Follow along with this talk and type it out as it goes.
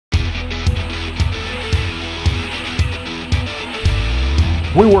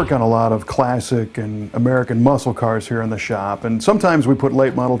We work on a lot of classic and American muscle cars here in the shop, and sometimes we put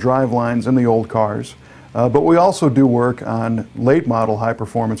late model drive lines in the old cars, but we also do work on late model high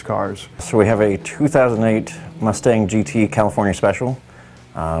performance cars. So we have a 2008 Mustang GT California Special,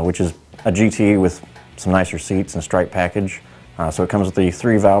 which is a GT with some nicer seats and stripe package. So it comes with the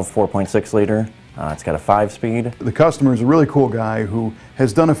 3-valve 4.6 liter. It's got a 5-speed. The customer is a really cool guy who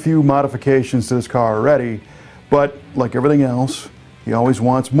has done a few modifications to this car already, but like everything else, he always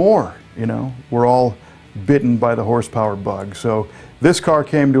wants more, you know. We're all bitten by the horsepower bug. So this car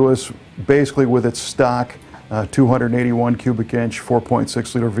came to us basically with its stock 281 cubic inch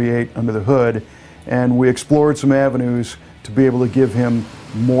 4.6 liter V8 under the hood, and we explored some avenues to be able to give him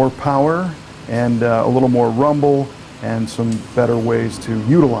more power and a little more rumble and some better ways to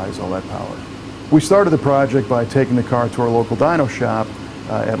utilize all that power. We started the project by taking the car to our local dyno shop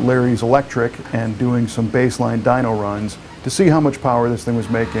at Larry's Electric and doing some baseline dyno runs to see how much power this thing was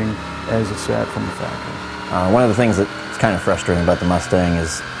making as it sat from the factory. One of the things that's kind of frustrating about the Mustang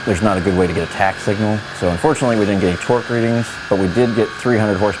is there's not a good way to get a tach signal. So unfortunately we didn't get any torque readings, but we did get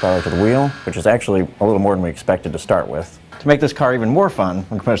 300 horsepower to the wheel, which is actually a little more than we expected to start with. To make this car even more fun,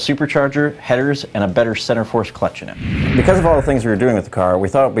 we put a supercharger, headers, and a better Centerforce clutch in it. Because of all the things we were doing with the car, we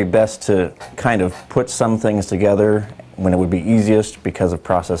thought it would be best to kind of put some things together when it would be easiest because of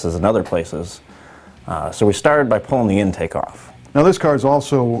processes in other places. So we started by pulling the intake off. Now this car is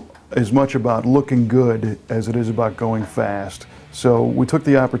also as much about looking good as it is about going fast. So we took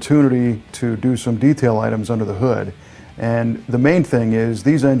the opportunity to do some detail items under the hood. And the main thing is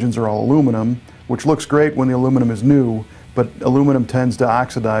these engines are all aluminum, which looks great when the aluminum is new, but aluminum tends to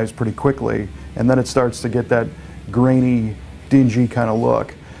oxidize pretty quickly, and then it starts to get that grainy, dingy kind of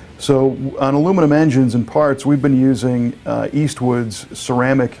look. So on aluminum engines and parts, we've been using Eastwood's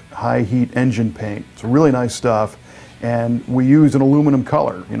ceramic high heat engine paint. It's really nice stuff, and we use an aluminum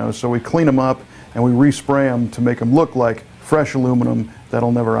color, you know, so we clean them up and we respray them to make them look like fresh aluminum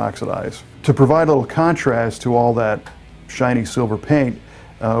that'll never oxidize. To provide a little contrast to all that shiny silver paint,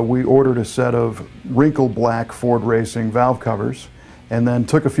 we ordered a set of wrinkle black Ford Racing valve covers and then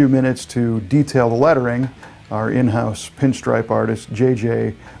took a few minutes to detail the lettering. Our in-house pinstripe artist,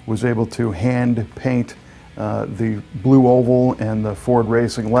 JJ, was able to hand paint the blue oval and the Ford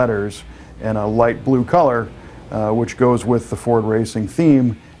Racing letters in a light blue color, which goes with the Ford Racing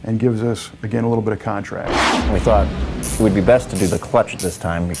theme and gives us, again, a little bit of contrast. We thought it would be best to do the clutch at this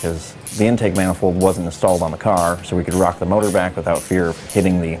time because the intake manifold wasn't installed on the car, so we could rock the motor back without fear of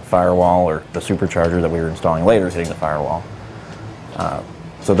hitting the firewall or the supercharger that we were installing later hitting the firewall.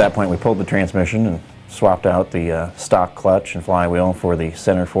 So at that point we pulled the transmission and swapped out the stock clutch and flywheel for the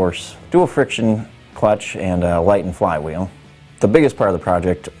Centerforce dual friction clutch and light and flywheel. The biggest part of the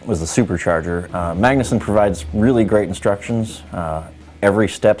project was the supercharger. Magnuson provides really great instructions. Every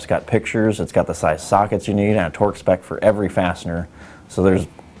step's got pictures, it's got the size sockets you need, and a torque spec for every fastener, so there's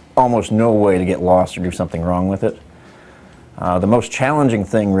almost no way to get lost or do something wrong with it. The most challenging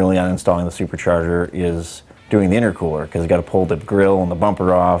thing really on installing the supercharger is doing the intercooler, because you got to pull the grill and the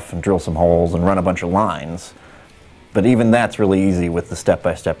bumper off and drill some holes and run a bunch of lines. But even that's really easy with the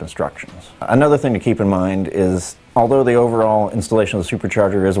step-by-step instructions. Another thing to keep in mind is, although the overall installation of the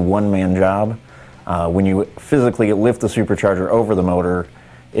supercharger is a one-man job, when you physically lift the supercharger over the motor,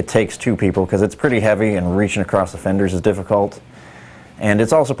 it takes two people because it's pretty heavy and reaching across the fenders is difficult. And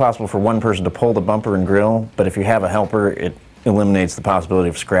it's also possible for one person to pull the bumper and grill, but if you have a helper, it eliminates the possibility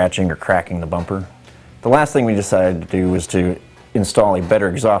of scratching or cracking the bumper. The last thing we decided to do was to install a better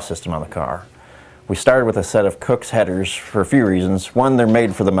exhaust system on the car. We started with a set of Kooks headers for a few reasons. One, they're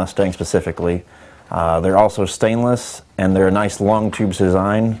made for the Mustang specifically. They're also stainless, and they're a nice long tube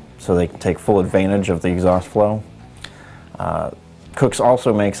design, so they can take full advantage of the exhaust flow. Kooks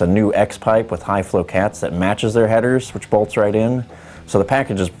also makes a new X pipe with high flow cats that matches their headers, which bolts right in, so the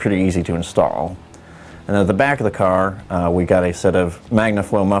package is pretty easy to install. And at the back of the car, we got a set of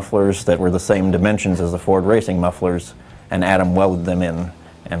MagnaFlow mufflers that were the same dimensions as the Ford Racing mufflers, and Adam welded them in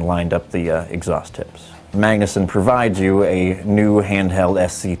and lined up the exhaust tips. Magnuson provides you a new handheld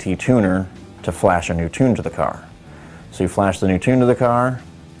SCT tuner to flash a new tune to the car. So you flash the new tune to the car,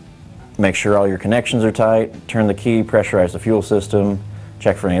 make sure all your connections are tight, turn the key, pressurize the fuel system,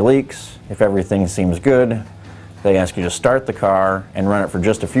 check for any leaks. If everything seems good, they ask you to start the car and run it for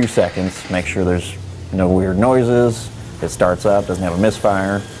just a few seconds, make sure there's no weird noises, it starts up, doesn't have a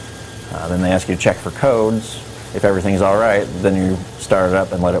misfire. Then they ask you to check for codes. If everything's all right, then you start it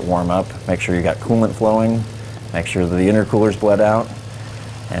up and let it warm up. Make sure you got coolant flowing, make sure that the intercooler's bled out,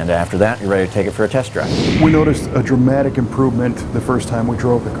 and after that, you're ready to take it for a test drive. We noticed a dramatic improvement the first time we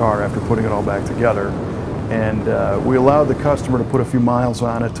drove the car after putting it all back together. and we allowed the customer to put a few miles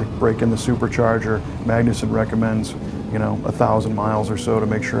on it to break in the supercharger. Magnuson recommends, you know, 1,000 miles or so to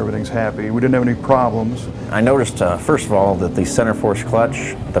make sure everything's happy. We didn't have any problems. I noticed, first of all, that the Centerforce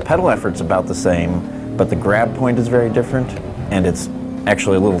clutch, the pedal effort's about the same, but the grab point is very different, and it's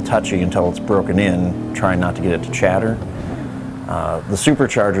actually a little touchy until it's broken in, trying not to get it to chatter. The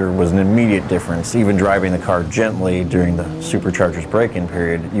supercharger was an immediate difference. Even driving the car gently during the supercharger's break-in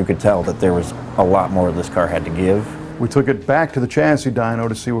period, you could tell that there was a lot more this car had to give. We took it back to the chassis dyno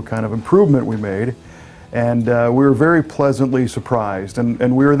to see what kind of improvement we made, and we were very pleasantly surprised.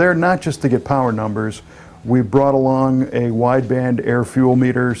 And we were there not just to get power numbers. We brought along a wideband air-fuel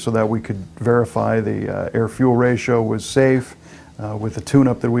meter so that we could verify the air-fuel ratio was safe with the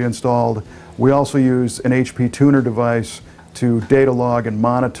tune-up that we installed. We also used an HP tuner device to data log and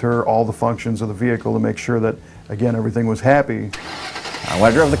monitor all the functions of the vehicle to make sure that, again, everything was happy. When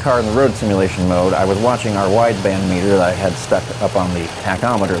I drove the car in the road simulation mode, I was watching our wideband meter that I had stuck up on the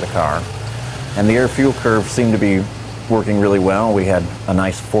tachometer of the car, and the air-fuel curve seemed to be working really well. We had a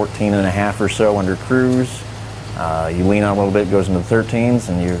nice 14.5 or so under cruise. You lean on a little bit, it goes into the 13s,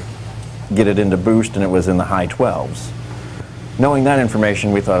 and you get it into boost, and it was in the high 12s. Knowing that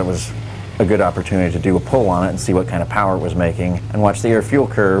information, we thought it was a good opportunity to do a pull on it and see what kind of power it was making, and watch the air-fuel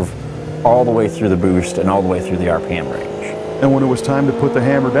curve all the way through the boost and all the way through the RPM range. And when it was time to put the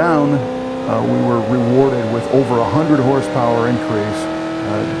hammer down, we were rewarded with over 100 horsepower increase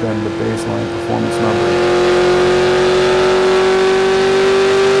than the baseline performance number.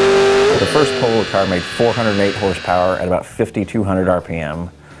 The first pull, the car made 408 horsepower at about 5,200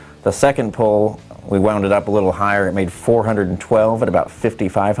 RPM. The second pull, we wound it up a little higher. It made 412 at about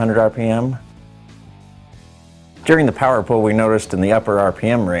 5,500 RPM. During the power pull, we noticed in the upper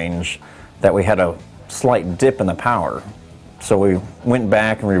RPM range that we had a slight dip in the power. So we went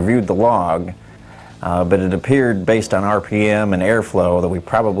back and reviewed the log, but it appeared based on RPM and airflow that we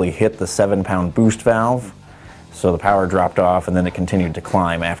probably hit the 7-pound boost valve. So the power dropped off, and then it continued to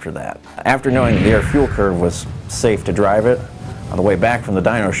climb after that. After knowing that the air-fuel curve was safe to drive it, on the way back from the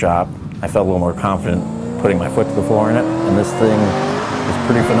dyno shop, I felt a little more confident putting my foot to the floor in it, and this thing is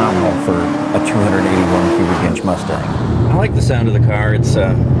pretty phenomenal for a 281 cubic inch Mustang. I like the sound of the car. It's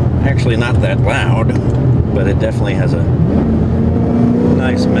actually not that loud, but it definitely has a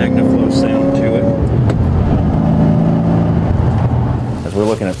nice MagnaFlow sound to it. As we're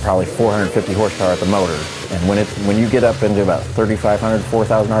looking at probably 450 horsepower at the motor, and when you get up into about 3,500,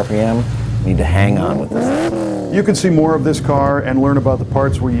 4,000 RPM, you need to hang on with this thing. You can see more of this car and learn about the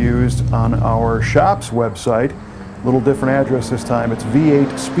parts we used on our shop's website. A little different address this time. It's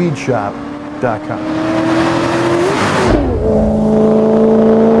V8speedshop.com.